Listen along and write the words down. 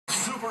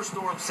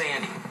Superstorm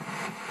Sandy,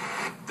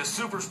 the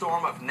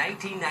superstorm of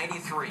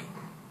 1993,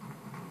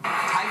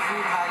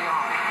 Typhoon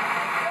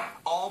Haiyan,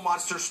 all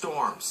monster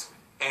storms.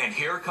 And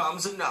here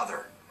comes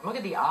another. Look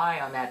at the eye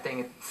on that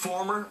thing.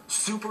 Former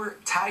Super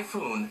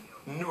Typhoon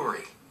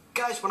Nuri.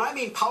 Guys, when I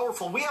mean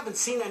powerful, we haven't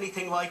seen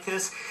anything like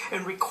this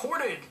in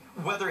recorded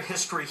weather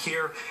history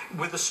here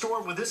with a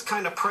storm with this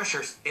kind of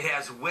pressure. It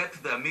has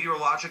whipped the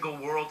meteorological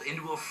world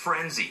into a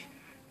frenzy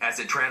as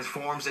it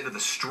transforms into the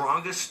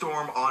strongest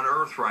storm on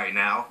Earth right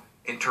now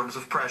in terms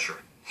of pressure.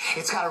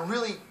 It's got a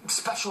really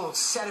special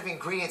set of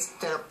ingredients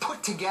that are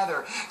put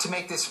together to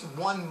make this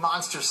one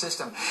monster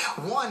system.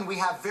 One, we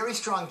have very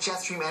strong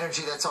jet stream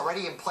energy that's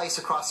already in place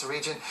across the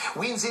region.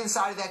 Winds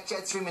inside of that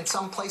jet stream in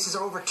some places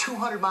are over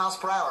 200 miles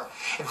per hour.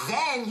 And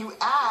then you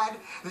add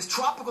this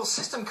tropical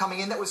system coming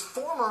in that was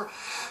former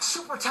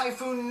Super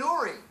Typhoon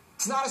Nuri.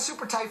 It's not a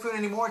super typhoon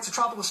anymore, it's a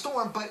tropical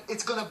storm, but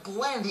it's going to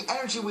blend the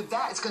energy with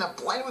that. It's going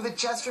to blend with the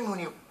jet stream. When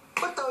you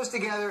put those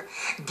together,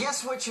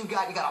 guess what you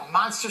got? You got a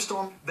monster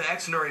storm. The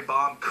ex-Nuri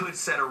bomb could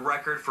set a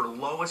record for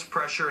lowest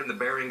pressure in the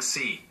Bering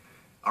Sea,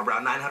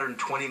 around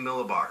 920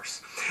 millibars.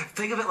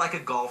 Think of it like a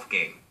golf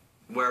game,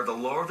 where the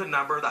lower the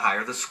number, the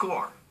higher the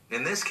score.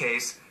 In this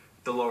case,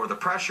 the lower the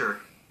pressure,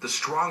 the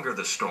stronger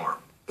the storm.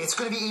 It's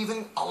going to be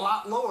even a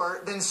lot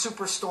lower than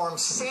Superstorm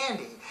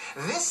Sandy.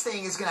 This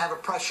thing is going to have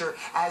a pressure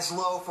as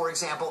low, for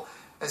example,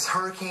 as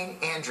Hurricane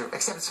Andrew,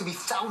 except it's going to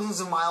be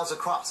thousands of miles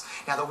across.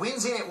 Now, the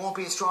winds in it won't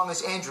be as strong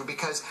as Andrew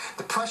because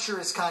the pressure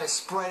is kind of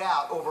spread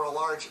out over a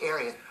large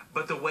area.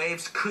 But the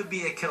waves could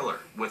be a killer,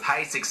 with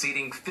heights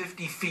exceeding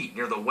 50 feet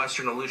near the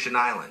western Aleutian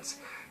Islands,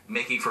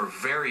 making for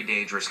very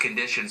dangerous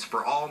conditions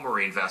for all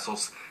marine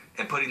vessels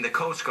and putting the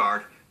Coast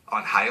Guard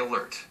on high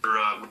alert.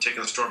 We're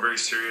taking the storm very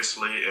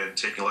seriously and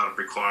taking a lot of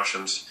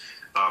precautions,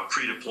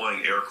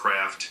 pre-deploying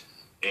aircraft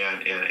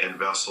and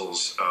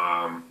vessels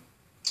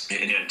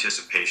in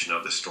anticipation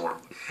of the storm.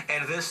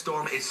 And this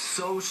storm is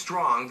so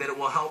strong that it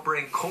will help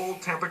bring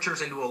cold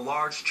temperatures into a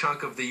large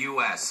chunk of the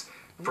U.S.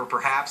 for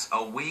perhaps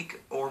a week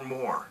or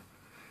more.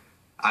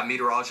 I'm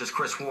meteorologist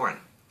Chris Warren,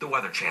 the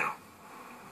Weather Channel.